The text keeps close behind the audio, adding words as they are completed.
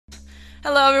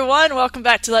Hello everyone, welcome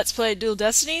back to Let's Play Dual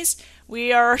Destinies.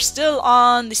 We are still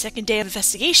on the second day of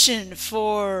investigation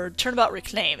for Turnabout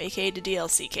Reclaim, aka the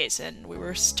DLC case, and we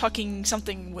were talking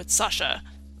something with Sasha.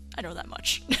 I know that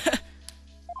much.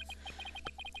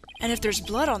 And if there's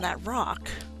blood on that rock,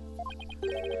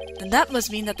 then that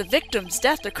must mean that the victim's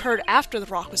death occurred after the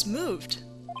rock was moved.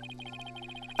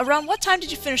 Around what time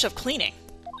did you finish up cleaning?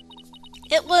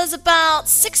 It was about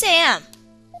 6 a.m.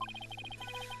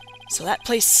 So that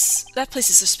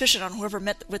places suspicion on whoever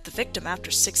met with the victim after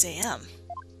 6 a.m.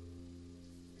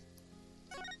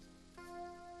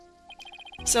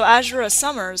 So Azura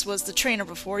Summers was the trainer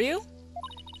before you?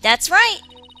 That's right.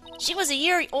 She was a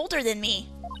year older than me.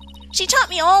 She taught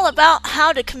me all about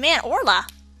how to command Orla.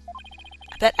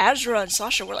 I bet Azura and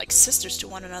Sasha were like sisters to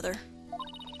one another.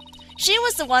 She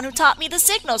was the one who taught me the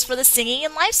signals for the singing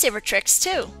and lifesaver tricks,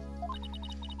 too.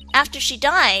 After she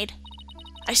died,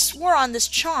 I swore on this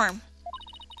charm.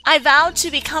 I vowed to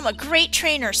become a great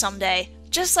trainer someday,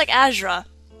 just like Azura.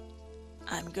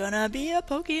 I'm gonna be a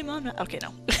Pokemon. Okay,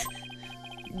 no.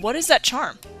 What is that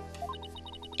charm?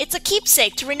 It's a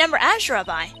keepsake to remember Azura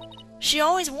by. She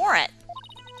always wore it.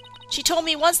 She told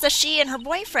me once that she and her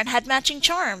boyfriend had matching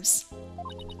charms.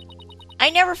 I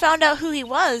never found out who he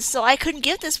was, so I couldn't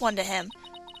give this one to him.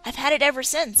 I've had it ever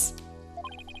since.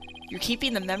 You're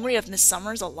keeping the memory of Miss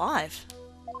Summers alive.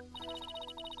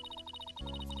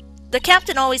 The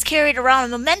captain always carried around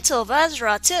a memento of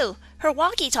Azura, too. Her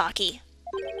walkie-talkie.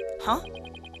 Huh?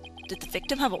 Did the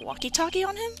victim have a walkie-talkie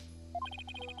on him?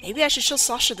 Maybe I should show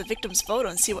Sasha the victim's photo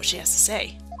and see what she has to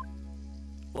say.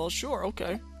 Well, sure,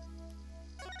 okay.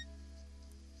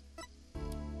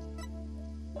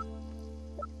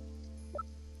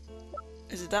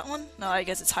 Is it that one? No, I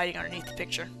guess it's hiding underneath the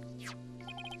picture.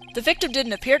 The victim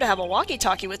didn't appear to have a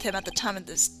walkie-talkie with him at the time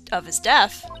of his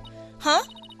death. Huh?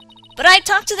 But I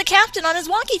talked to the captain on his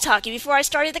walkie-talkie before I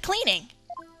started the cleaning.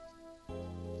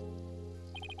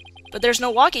 But there's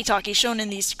no walkie-talkie shown in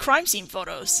these crime scene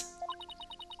photos.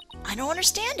 I don't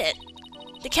understand it.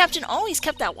 The captain always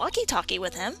kept that walkie-talkie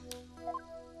with him.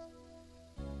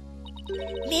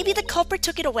 Maybe the culprit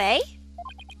took it away?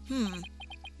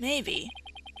 Maybe.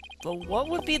 But what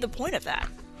would be the point of that?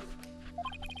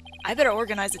 I better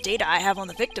organize the data I have on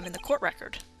the victim in the court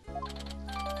record.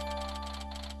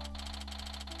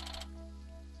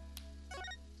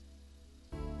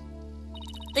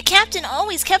 The captain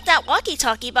always kept that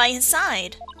walkie-talkie by his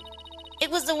side. It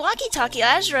was the walkie-talkie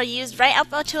Azura used right up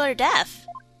until her death.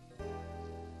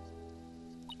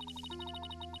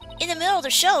 In the middle of the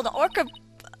show, the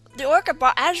orca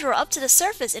brought Azura up to the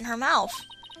surface in her mouth.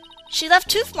 She left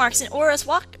tooth marks in Aura's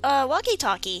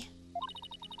walkie-talkie.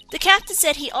 The captain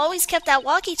said he always kept that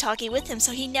walkie-talkie with him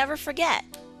so he'd never forget.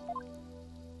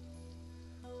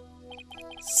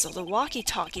 So the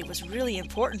walkie-talkie was really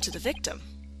important to the victim.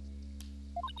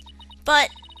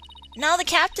 But now the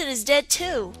captain is dead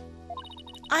too.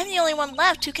 I'm the only one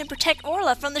left who can protect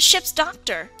Orla from the ship's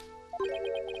doctor.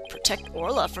 Protect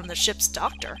Orla from the ship's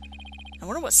doctor? I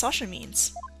wonder what Sasha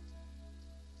means.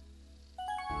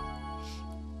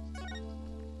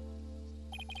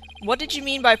 What did you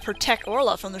mean by protect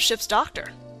Orla from the ship's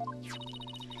doctor?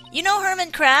 You know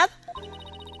Herman Crab?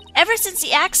 Ever since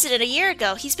the accident a year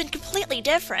ago, he's been completely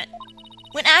different.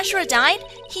 When Azura died,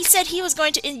 he said he was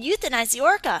going to euthanize the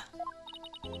orca.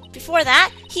 Before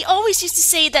that, he always used to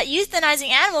say that euthanizing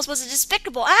animals was a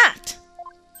despicable act.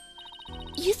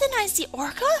 Euthanize the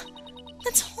orca?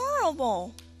 That's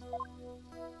horrible.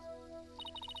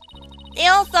 They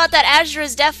all thought that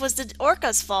Azura's death was the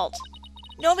orca's fault.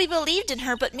 Nobody believed in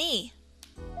her but me.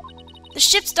 The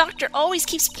ship's doctor always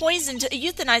keeps poison to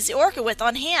euthanize the orca with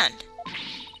on hand.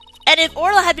 And if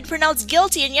Orla had been pronounced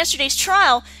guilty in yesterday's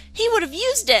trial, he would have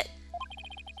used it.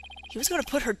 He was going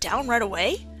to put her down right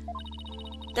away?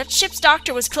 That ship's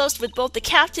doctor was close with both the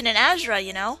captain and Azura,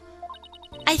 you know.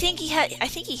 I think he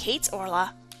hates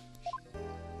Orla.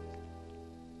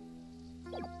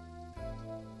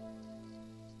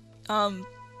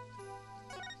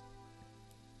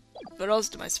 What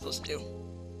else am I supposed to do?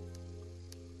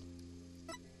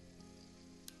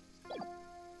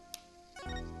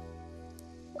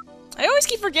 I always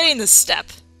keep forgetting this step.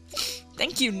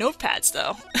 Thank you, notepads,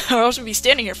 though. Or else we'd be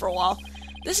standing here for a while.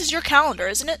 This is your calendar,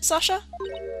 isn't it, Sasha?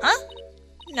 Huh?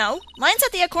 No, mine's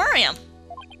at the aquarium.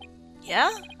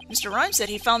 Yeah? Mr. Rhyme said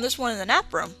he found this one in the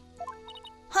nap room.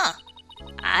 Huh.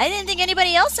 I didn't think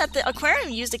anybody else at the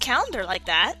aquarium used a calendar like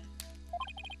that.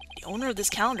 The owner of this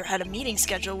calendar had a meeting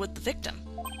scheduled with the victim.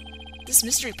 This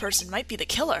mystery person might be the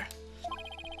killer.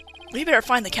 We better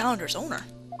find the calendar's owner.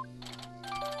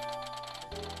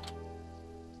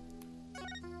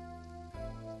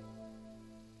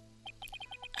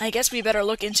 I guess we better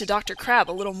look into Dr. Crab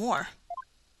a little more.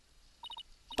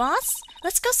 Boss,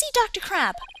 let's go see Dr.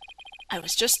 Crab. I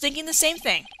was just thinking the same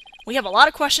thing. We have a lot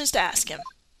of questions to ask him.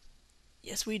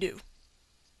 Yes, we do.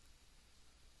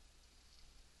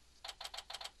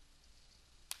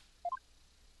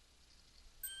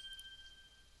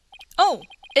 Oh,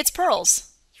 it's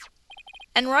Pearls.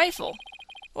 And Rifle.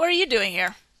 What are you doing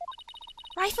here?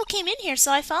 Rifle came in here,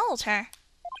 so I followed her.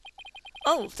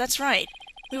 Oh, that's right.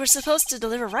 We were supposed to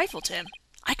deliver Rifle to him.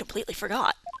 I completely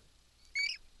forgot.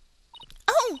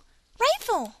 Oh,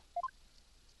 Rifle!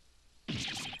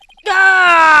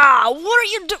 Ah! What are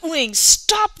you doing?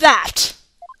 Stop that!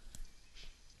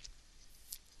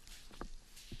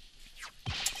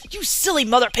 You silly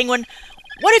mother penguin!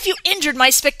 What if you injured my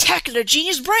spectacular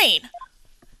genius brain?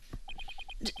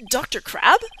 Dr.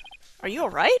 Crab? Are you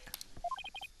alright?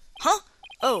 Huh?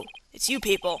 Oh, it's you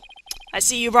people. I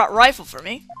see you brought Rifle for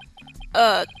me.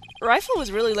 Rifle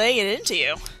was really laying it into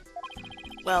you.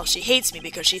 Well, she hates me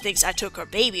because she thinks I took her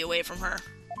baby away from her.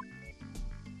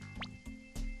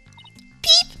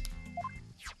 Peep!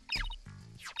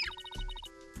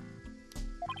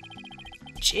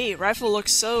 Gee, Rifle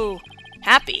looks so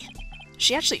happy. Is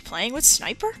she actually playing with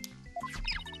Sniper?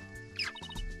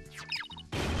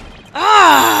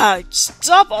 Ah!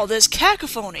 Stop all this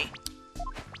cacophony!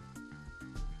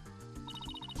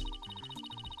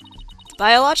 The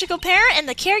biological parent and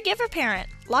the caregiver parent,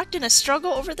 locked in a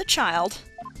struggle over the child.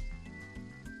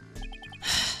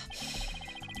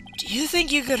 Do you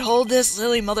think you could hold this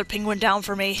lily mother penguin down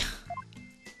for me?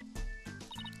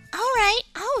 Alright,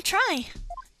 I'll try.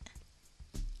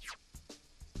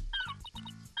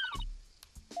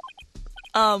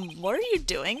 What are you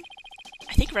doing?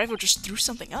 I think Rifle just threw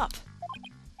something up.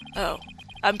 Oh,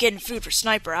 I'm getting food for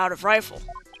Sniper out of Rifle.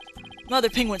 Mother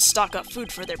penguins stock up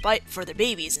food for their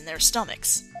babies in their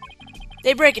stomachs.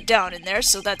 They break it down in there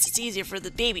so that it's easier for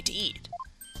the baby to eat.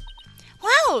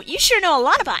 Wow, you sure know a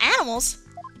lot about animals.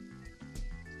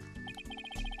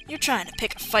 You're trying to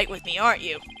pick a fight with me, aren't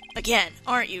you? Again,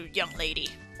 aren't you, young lady?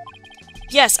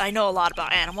 Yes, I know a lot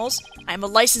about animals. I'm a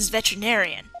licensed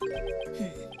veterinarian.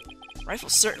 Rifle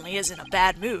certainly is in a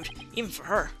bad mood, even for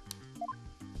her.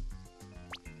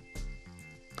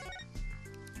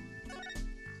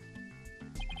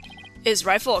 Is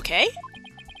Rifle okay?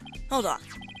 Hold on.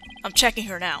 I'm checking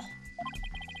her now.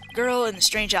 Girl in the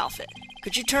strange outfit.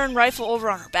 Could you turn Rifle over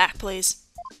on her back, please?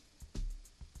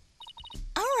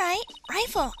 Alright,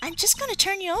 Rifle, I'm just gonna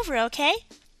turn you over, okay?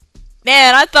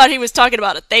 Man, I thought he was talking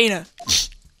about Athena.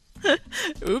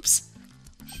 Oops.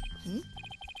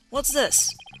 What's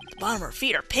this? The bottom of her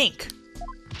feet are pink.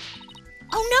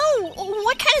 Oh no!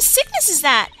 What kind of sickness is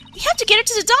that? We have to get her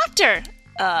to the doctor!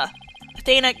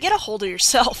 Athena, get a hold of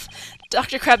yourself.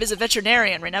 Dr. Crab is a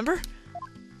veterinarian, remember?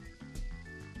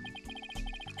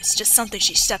 It's just something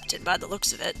she stepped in by the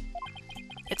looks of it.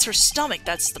 It's her stomach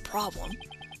that's the problem.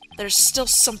 There's still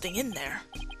something in there.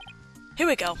 Here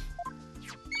we go.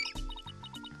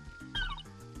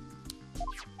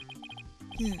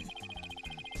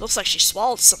 Looks like she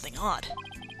swallowed something odd.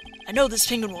 I know this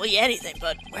penguin will eat anything,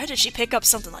 but where did she pick up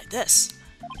something like this?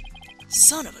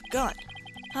 Son of a gun.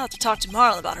 I'll have to talk to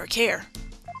Marlin about her care.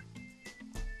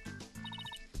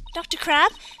 Dr.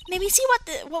 Crab, may we see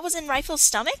what was in Rifle's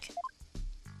stomach?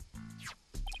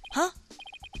 Huh?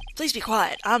 Please be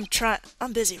quiet. I'm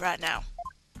busy right now.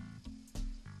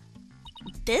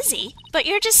 Busy? But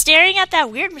you're just staring at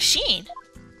that weird machine.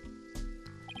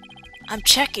 I'm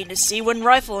checking to see when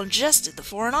Rifle ingested the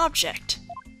foreign object.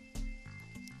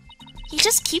 He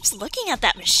just keeps looking at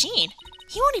that machine.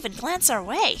 He won't even glance our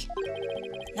way.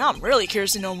 Now I'm really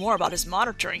curious to know more about his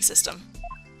monitoring system.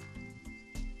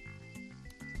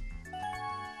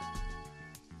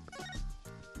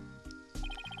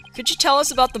 Could you tell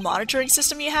us about the monitoring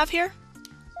system you have here?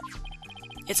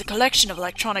 It's a collection of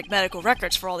electronic medical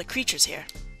records for all the creatures here.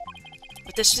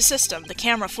 With this system, the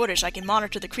camera footage, I can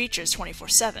monitor the creatures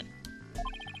 24/7.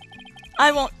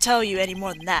 I won't tell you any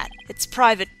more than that. It's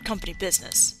private company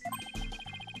business.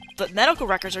 But medical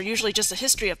records are usually just a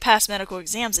history of past medical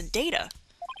exams and data.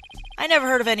 I never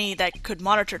heard of any that could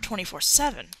monitor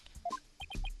 24/7.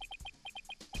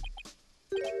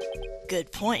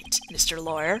 Good point, Mr.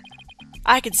 Lawyer.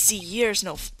 I can see there's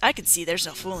no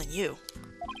fooling you.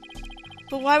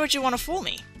 But why would you want to fool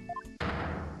me?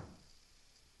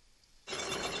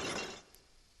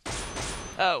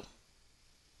 Oh.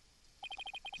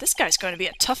 This guy's going to be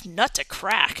a tough nut to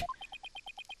crack.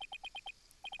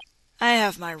 I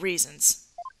have my reasons.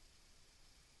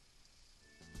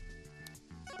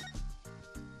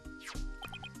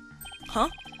 Huh?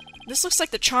 This looks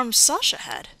like the charm Sasha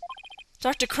had.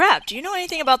 Dr. Crab, do you know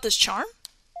anything about this charm?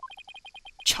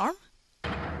 charm?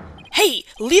 Hey,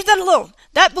 leave that alone!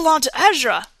 That belonged to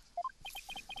Azra!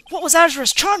 What was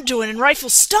Azra's charm doing in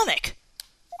Rifle's stomach?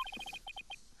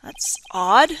 That's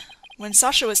odd, when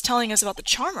Sasha was telling us about the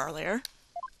charm earlier.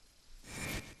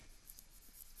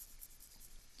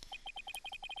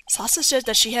 Sasha said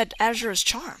that she had Azra's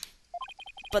charm,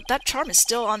 but that charm is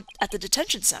still at the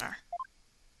detention center.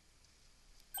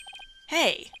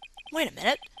 Hey, wait a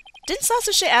minute. Didn't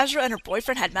Sasha say Azra and her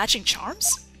boyfriend had matching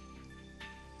charms?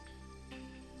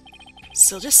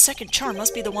 So this second charm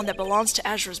must be the one that belongs to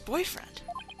Azra's boyfriend.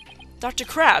 Dr.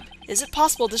 Crab, is it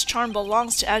possible this charm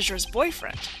belongs to Azra's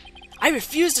boyfriend? I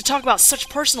refuse to talk about such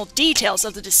personal details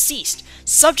of the deceased.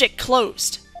 Subject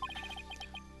closed.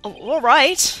 Oh,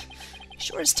 alright.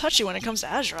 Sure is touchy when it comes to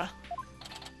Azra.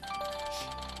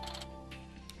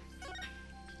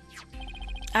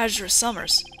 Azra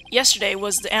Summers. Yesterday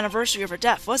was the anniversary of her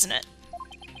death, wasn't it?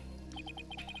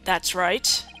 That's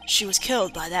right. She was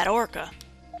killed by that orca.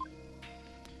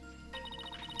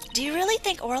 Do you really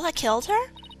think Orla killed her?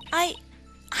 I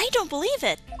don't believe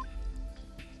it.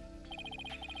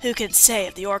 Who can say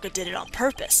if the orca did it on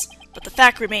purpose? But the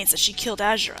fact remains that she killed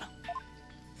Azra.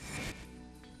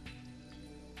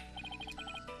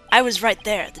 I was right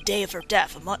there the day of her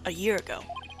death a year ago.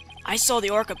 I saw the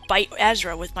orca bite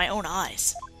Azra with my own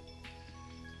eyes.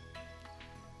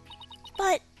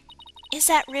 But is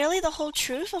that really the whole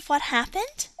truth of what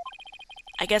happened?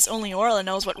 I guess only Orla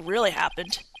knows what really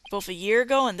happened, both a year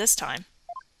ago and this time.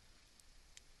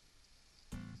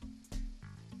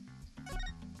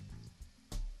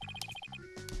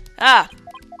 Ah!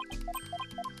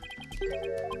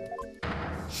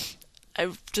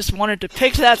 I just wanted to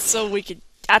pick that so we could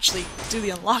actually do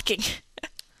the unlocking.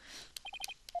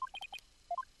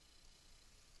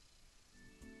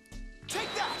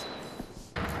 Take that!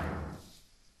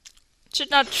 Should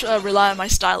not rely on my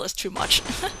stylus too much.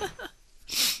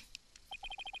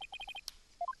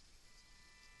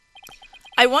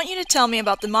 I want you to tell me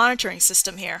about the monitoring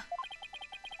system here.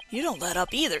 You don't let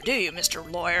up either, do you,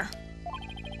 Mr. Lawyer?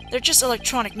 They're just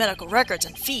electronic medical records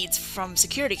and feeds from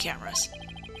security cameras.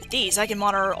 With these, I can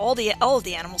monitor all of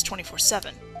the animals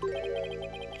 24/7.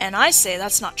 And I say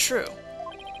that's not true.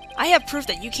 I have proof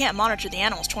that you can't monitor the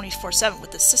animals 24/7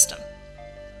 with this system.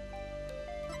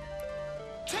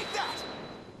 Take that!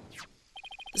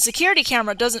 The security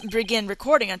camera doesn't begin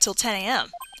recording until 10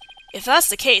 a.m. If that's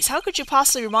the case, how could you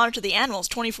possibly monitor the animals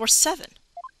 24/7?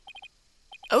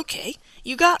 Okay,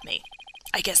 you got me.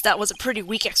 I guess that was a pretty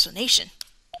weak explanation.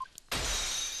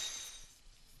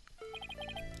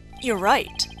 You're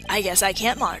right. I guess I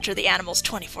can't monitor the animals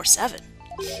 24/7.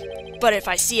 But if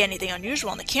I see anything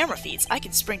unusual on the camera feeds, I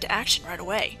can spring to action right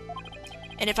away.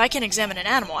 And if I can examine an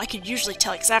animal, I can usually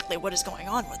tell exactly what is going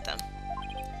on with them.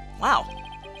 Wow,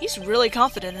 he's really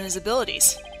confident in his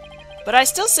abilities. But I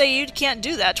still say you can't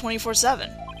do that 24/7.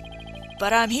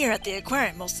 But I'm here at the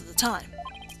aquarium most of the time,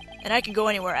 and I can go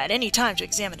anywhere at any time to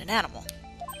examine an animal.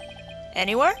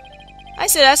 Anywhere? I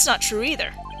say that's not true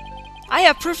either. I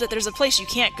have proof that there's a place you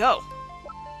can't go.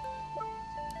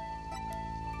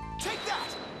 Take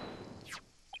that!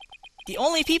 The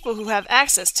only people who have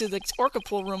access to the orca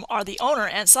pool room are the owner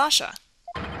and Sasha.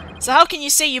 So how can you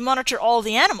say you monitor all of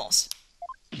the animals?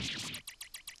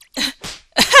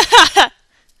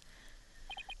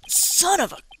 Son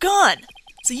of a gun!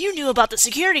 So you knew about the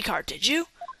security card, did you?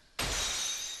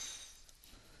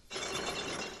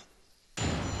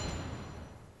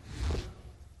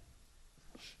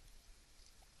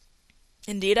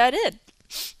 Indeed I did.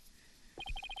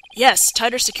 Yes,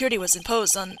 tighter security was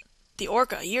imposed on the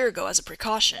orca a year ago as a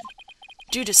precaution.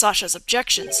 Due to Sasha's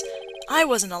objections, I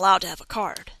wasn't allowed to have a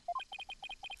card.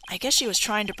 I guess she was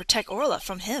trying to protect Orla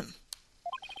from him.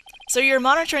 So you're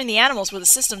monitoring the animals with a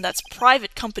system that's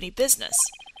private company business.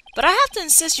 But I have to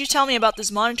insist you tell me about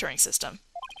this monitoring system.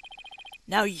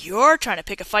 Now you're trying to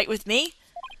pick a fight with me?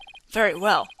 Very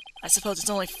well. I suppose it's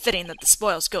only fitting that the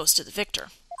spoils goes to the victor.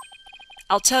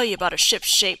 I'll tell you about a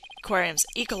ship-shaped aquarium's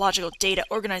ecological data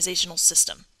organizational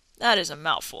system. That is a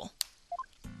mouthful.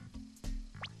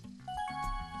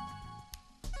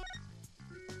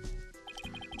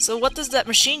 So what does that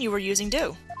machine you were using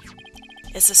do?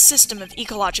 It's a system of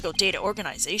ecological data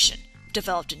organization,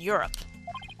 developed in Europe.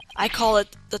 I call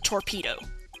it the Torpedo.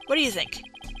 What do you think?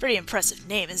 Pretty impressive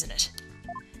name, isn't it?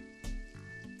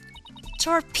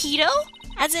 Torpedo?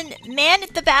 As in man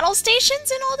at the battle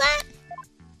stations and all that?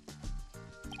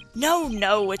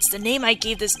 No, it's the name I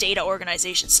gave this data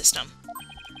organization system.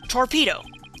 Torpedo.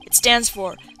 It stands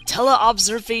for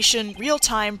Teleobservation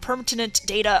Real-Time Permanent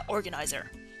Data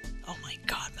Organizer. Oh my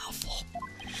god, mouthful.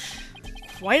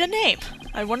 Quite a name.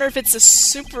 I wonder if it's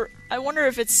super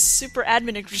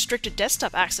admin restricted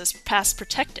desktop access pass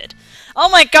protected. Oh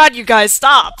my god, you guys,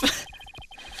 stop!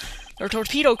 The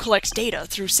torpedo collects data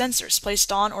through sensors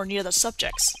placed on or near the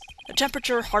subjects. The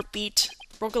temperature, heartbeat,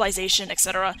 vocalization,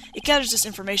 etc. It gathers this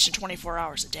information 24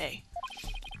 hours a day.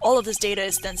 All of this data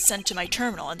is then sent to my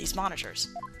terminal on these monitors.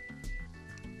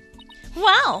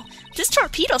 Wow! This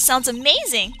torpedo sounds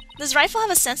amazing! Does Rifle have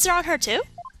a sensor on her too?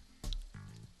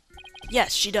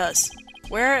 Yes, she does.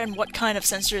 Where and what kind of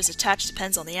sensor is attached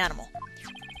depends on the animal.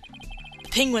 The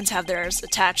penguins have theirs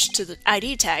attached to the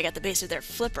ID tag at the base of their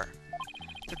flipper.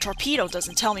 The torpedo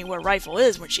doesn't tell me where Rifle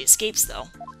is when she escapes, though.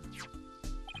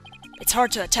 It's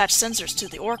hard to attach sensors to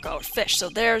the orca or fish, so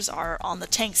theirs are on the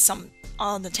tanks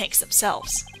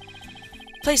themselves.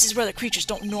 Places where the creatures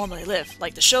don't normally live,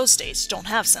 like the show states, don't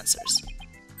have sensors.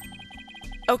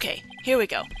 Okay, here we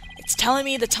go. It's telling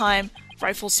me the time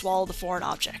Rifle swallowed the foreign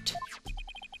object.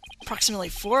 Approximately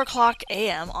 4 o'clock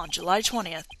a.m. on July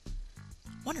 20th.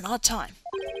 What an odd time.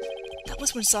 That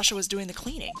was when Sasha was doing the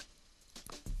cleaning.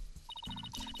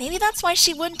 Maybe that's why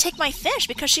she wouldn't take my fish,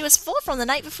 because she was full from the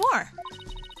night before.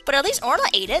 But at least Orla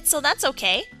ate it, so that's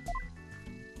okay.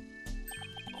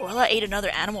 Orla ate another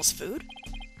animal's food?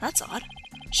 That's odd.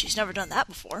 She's never done that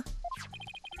before.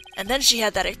 And then she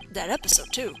had that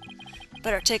episode too.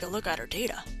 Better take a look at her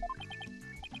data.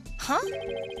 Huh?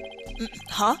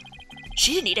 Huh?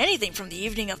 She didn't eat anything from the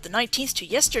evening of the 19th to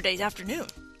yesterday's afternoon.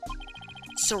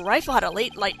 So Rifle had a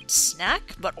late light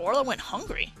snack, but Orla went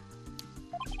hungry.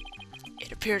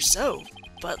 It appears so,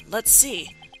 but let's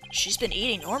see. She's been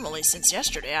eating normally since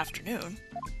yesterday afternoon.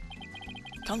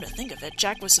 Come to think of it,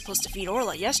 Jack was supposed to feed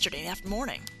Orla yesterday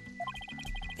morning.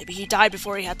 Maybe he died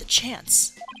before he had the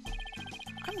chance.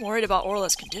 I'm worried about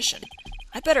Orla's condition.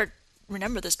 I better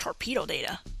remember this torpedo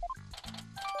data.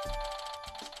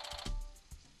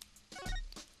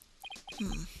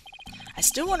 I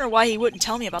still wonder why he wouldn't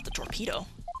tell me about the torpedo.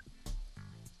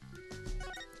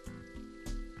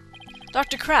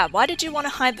 Dr. Crab, why did you want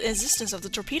to hide the existence of the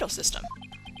torpedo system?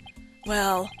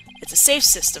 Well, it's a safe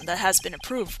system that has been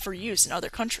approved for use in other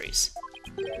countries.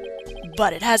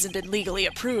 But it hasn't been legally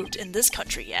approved in this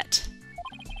country yet.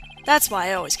 That's why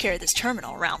I always carry this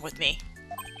terminal around with me.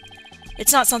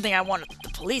 It's not something I want the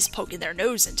police poking their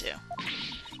nose into.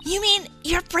 You mean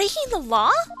you're breaking the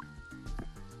law?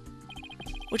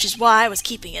 Which is why I was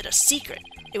keeping it a secret.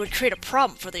 It would create a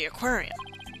problem for the aquarium.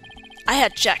 I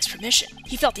had Jack's permission.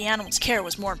 He felt the animal's care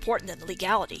was more important than the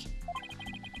legality.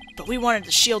 But we wanted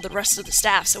to shield the rest of the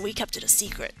staff, so we kept it a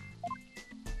secret.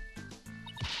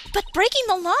 But breaking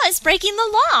the law is breaking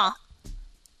the law!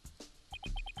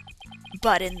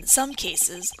 But in some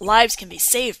cases, lives can be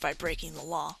saved by breaking the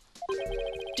law.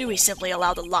 Do we simply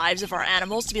allow the lives of our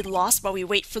animals to be lost while we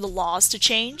wait for the laws to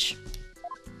change?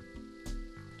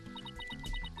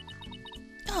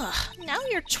 Ugh, now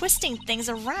you're twisting things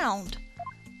around.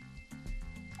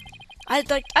 I'd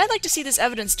like to see this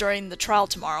evidence during the trial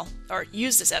tomorrow, or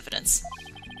use this evidence.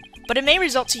 But it may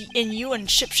result in you and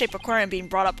Shipshape Aquarium being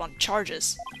brought up on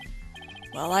charges.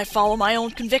 Well, I follow my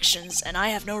own convictions, and I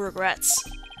have no regrets.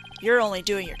 You're only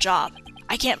doing your job.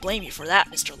 I can't blame you for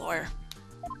that, Mr. Lawyer.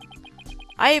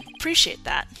 I appreciate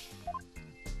that.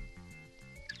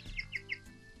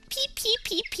 Peep, peep,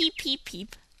 peep, peep, peep,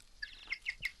 peep.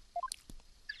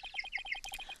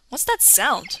 What's that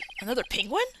sound? Another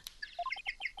penguin?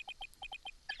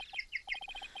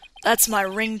 That's my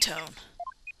ringtone.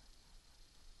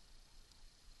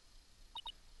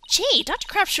 Gee, Dr.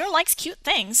 Crab sure likes cute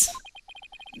things.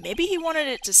 Maybe he wanted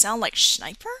it to sound like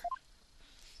Sniper?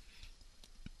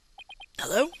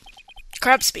 Hello?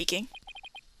 Crab speaking.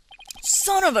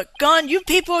 Son of a gun, you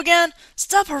people again?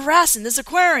 Stop harassing this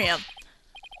aquarium.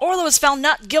 Orla was found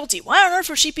not guilty. Why on earth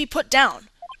would she be put down?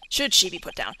 Should she be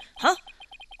put down? Huh?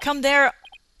 Come there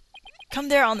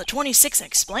on the 26th and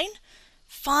explain?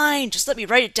 Fine, just let me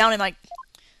write it down in my...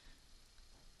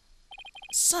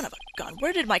 Son of a gun,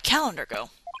 where did my calendar go?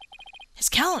 His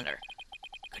calendar?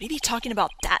 Could he be talking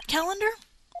about that calendar?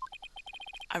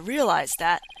 I realize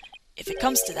that, if it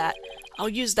comes to that, I'll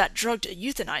use that drug to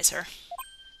euthanize her.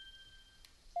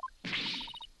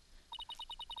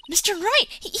 Mr. Wright,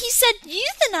 he said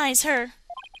euthanize her.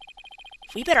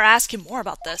 We better ask him more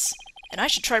about this, and I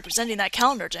should try presenting that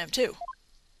calendar to him too.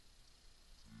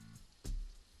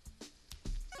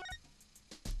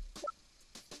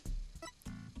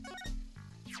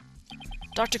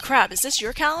 Dr. Crab, is this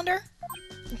your calendar?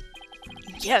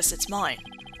 Yes, it's mine.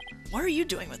 What are you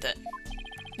doing with it?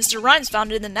 Mr. Rhines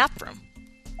found it in the nap room.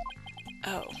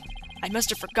 Oh, I must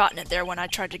have forgotten it there when I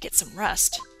tried to get some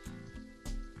rest.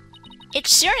 It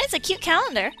sure is a cute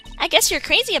calendar. I guess you're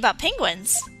crazy about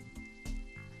penguins.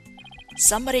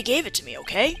 Somebody gave it to me,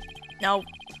 okay? Now,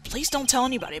 please don't tell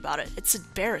anybody about it. It's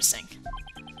embarrassing.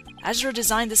 Azura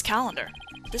designed this calendar.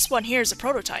 This one here is a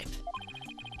prototype.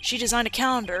 She designed a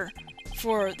calendar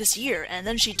for this year, and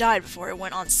then she died before it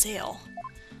went on sale.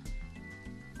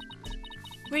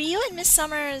 Were you and Miss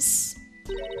Summers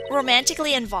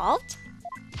romantically involved?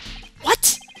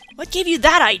 What? What gave you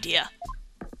that idea?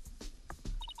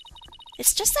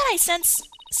 It's just that I sense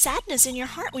sadness in your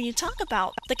heart when you talk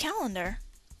about the calendar.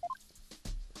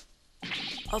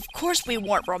 Of course we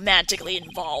weren't romantically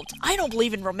involved. I don't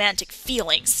believe in romantic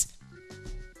feelings.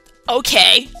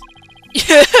 Okay.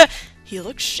 He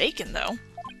looks shaken, though.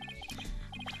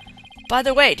 By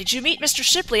the way, did you meet Mr.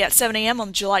 Shipley at 7 a.m.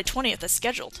 on July 20th as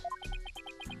scheduled?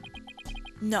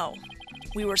 No.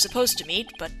 We were supposed to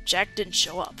meet, but Jack didn't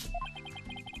show up.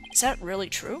 Is that really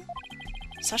true?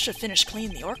 Sasha finished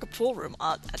cleaning the Orca pool room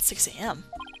at 6 a.m.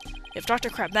 If Dr.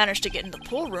 Crab managed to get in the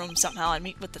pool room somehow and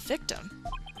meet with the victim,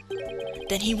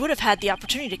 then he would have had the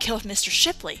opportunity to kill Mr.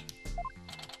 Shipley.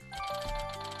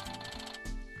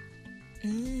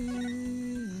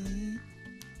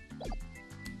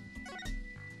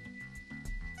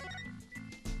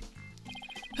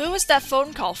 Who was that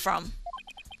phone call from?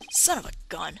 Son of a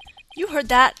gun. You heard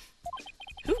that?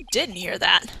 Who didn't hear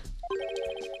that?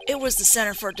 It was the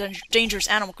Center for Dangerous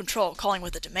Animal Control calling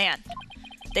with a demand.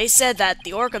 They said that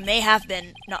the Orca may have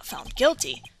been not found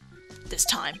guilty this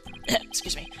time,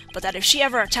 excuse me, but that if she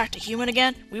ever attacked a human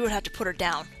again, we would have to put her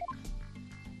down.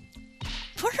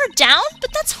 Put her down?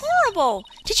 But that's horrible!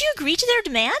 Did you agree to their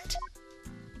demand?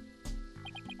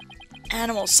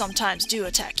 Animals sometimes do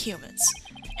attack humans.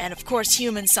 And of course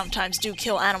humans sometimes do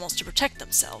kill animals to protect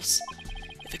themselves.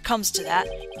 If it comes to that,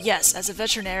 yes, as a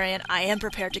veterinarian, I am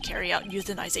prepared to carry out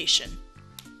euthanization.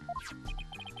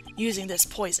 Using this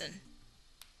poison.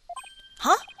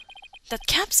 Huh? That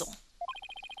capsule!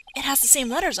 It has the same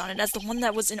letters on it as the one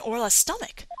that was in Orla's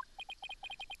stomach.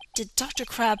 Did Dr.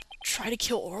 Crab try to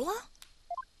kill Orla?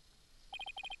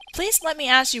 Please let me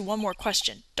ask you one more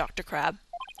question, Dr. Crab.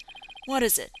 What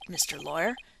is it, Mr.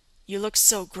 Lawyer? You look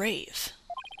so grave.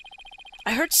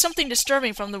 I heard something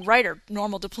disturbing from the writer,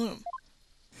 Normal de Plume.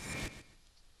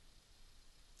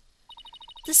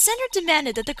 The center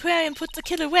demanded that the aquarium put the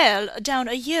killer whale down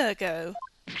a year ago.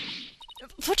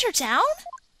 Put her down?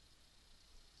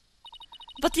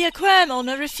 But the aquarium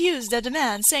owner refused their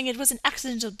demand, saying it was an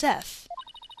accidental death.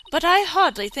 But I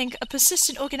hardly think a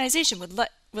persistent organization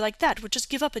like that would just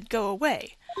give up and go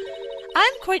away.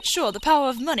 I'm quite sure the power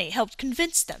of money helped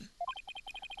convince them.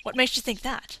 What makes you think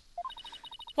that?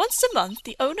 Once a month,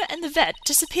 the owner and the vet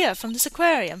disappear from this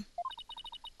aquarium.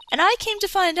 And I came to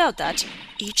find out that,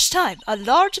 each time, a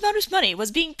large amount of money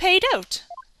was being paid out.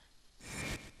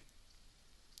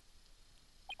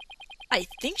 I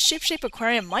think Shapeshape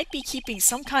Aquarium might be keeping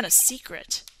some kind of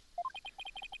secret.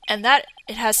 And that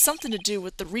it has something to do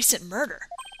with the recent murder.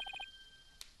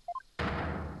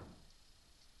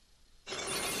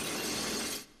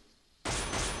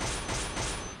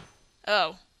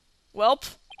 Oh.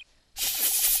 Welp.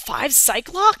 5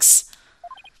 Cyclocks?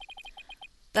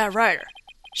 That writer.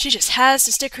 She just has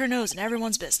to stick her nose in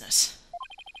everyone's business.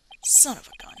 Son of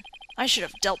a gun. I should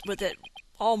have dealt with it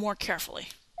all more carefully.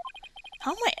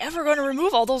 How am I ever going to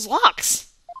remove all those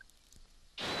locks?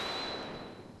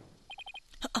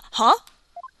 Huh?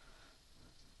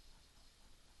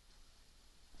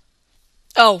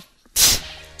 Oh.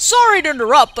 Sorry to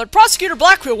interrupt, but Prosecutor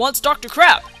Blackwheel wants Dr.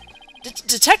 Crab.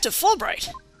 Detective Fulbright.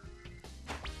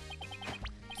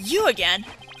 You again?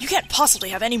 You can't possibly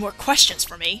have any more questions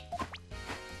for me.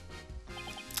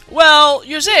 Well,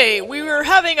 you see, we were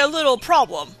having a little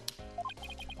problem.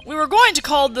 We were going to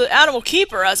call the animal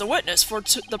keeper as a witness for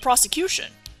the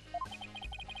prosecution.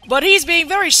 But he's being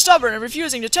very stubborn and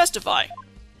refusing to testify.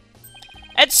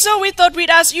 And so we thought we'd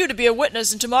ask you to be a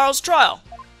witness in tomorrow's trial.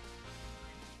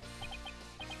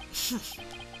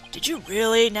 Did you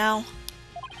really now?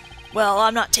 Well,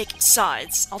 I'm not taking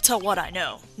sides. I'll tell what I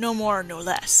know. No more, no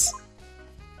less.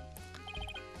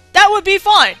 That would be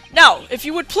fine. Now, if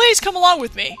you would please come along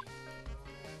with me.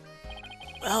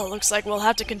 Well, looks like we'll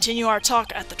have to continue our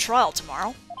talk at the trial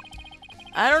tomorrow.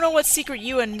 I don't know what secret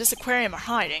you and this aquarium are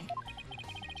hiding,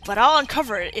 but I'll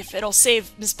uncover it if it'll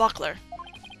save Miss Buckler.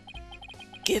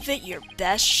 Give it your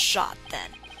best shot, then.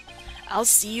 I'll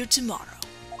see you tomorrow.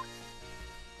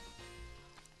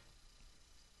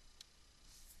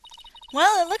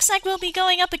 Well, it looks like we'll be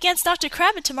going up against Dr.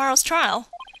 Crab in tomorrow's trial.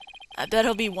 I bet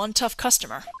he'll be one tough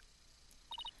customer.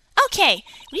 Okay,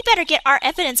 we better get our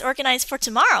evidence organized for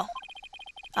tomorrow.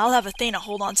 I'll have Athena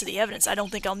hold on to the evidence I don't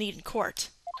think I'll need in court.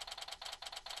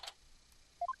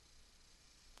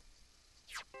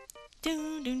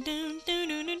 Doo doo doo doo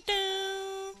doo doo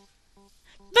doo.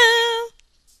 Boo!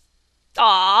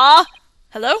 Ah!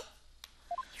 Hello?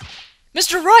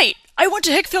 Mr. Wright! I went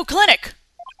to Hickfield Clinic!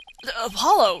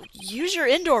 Apollo, use your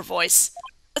indoor voice.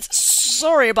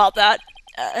 Sorry about that.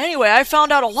 Anyway, I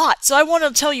found out a lot, so I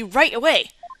wanted to tell you right away.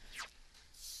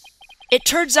 It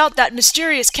turns out that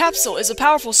mysterious capsule is a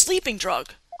powerful sleeping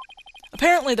drug.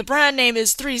 Apparently the brand name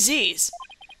is 3Zs.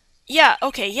 Yeah,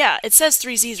 okay, yeah, it says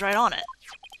 3Zs right on it.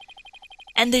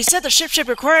 And they said the Ship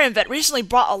Aquarium vet recently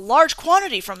brought a large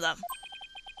quantity from them.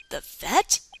 The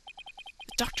vet?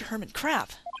 Dr. Herman Crab.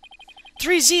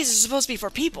 3Zs is supposed to be for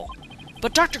people,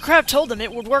 but Dr. Crab told them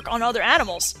it would work on other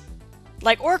animals,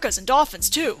 like orcas and dolphins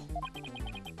too.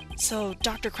 So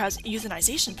Dr. Crab's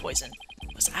euthanization poison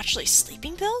was actually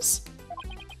sleeping pills?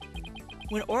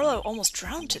 When Orla almost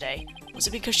drowned today, was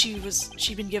it because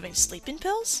she'd been giving sleeping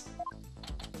pills?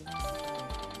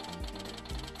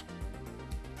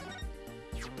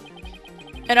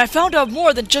 And I found out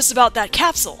more than just about that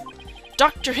capsule.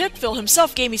 Dr. Hickfield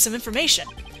himself gave me some information.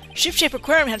 Shipshape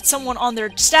Aquarium had someone on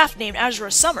their staff named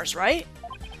Azura Summers, right?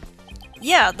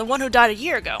 Yeah, the one who died a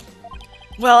year ago.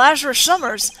 Well, Azura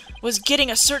Summers was getting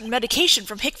a certain medication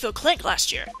from Hickfield Clinic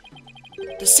last year.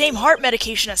 The same heart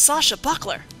medication as Sasha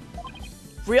Buckler.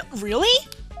 Really?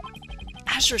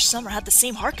 Azura Summer had the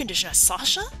same heart condition as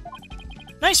Sasha?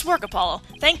 Nice work, Apollo.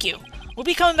 Thank you. We'll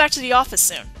be coming back to the office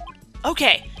soon.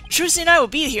 Okay, Trucy and I will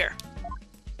be here.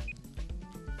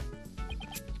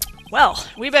 Well,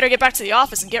 we better get back to the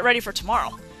office and get ready for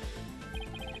tomorrow.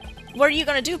 What are you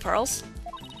gonna do, Pearls?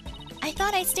 I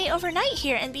thought I'd stay overnight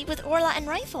here and be with Orla and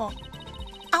Rifle.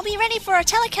 I'll be ready for our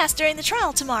telecast during the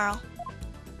trial tomorrow.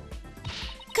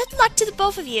 Good luck to the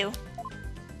both of you.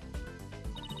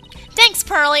 Thanks,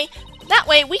 Pearly. That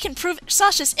way we can prove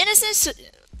Sasha's innocence.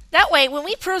 That way, when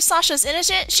we prove Sasha's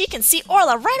innocent, she can see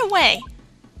Orla right away.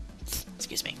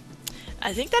 Excuse me.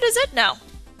 I think that is it now.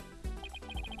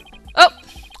 Oh,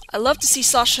 I love to see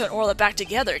Sasha and Orla back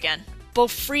together again,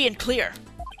 both free and clear.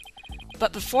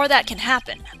 But before that can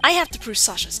happen, I have to prove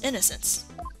Sasha's innocence.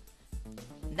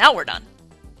 Now we're done.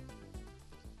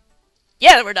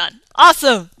 Yeah, we're done.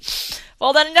 Awesome!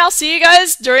 Well then, I'll see you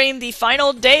guys during the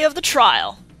final day of the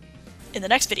trial in the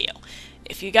next video.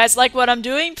 If you guys like what I'm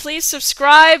doing, please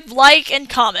subscribe, like, and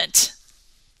comment.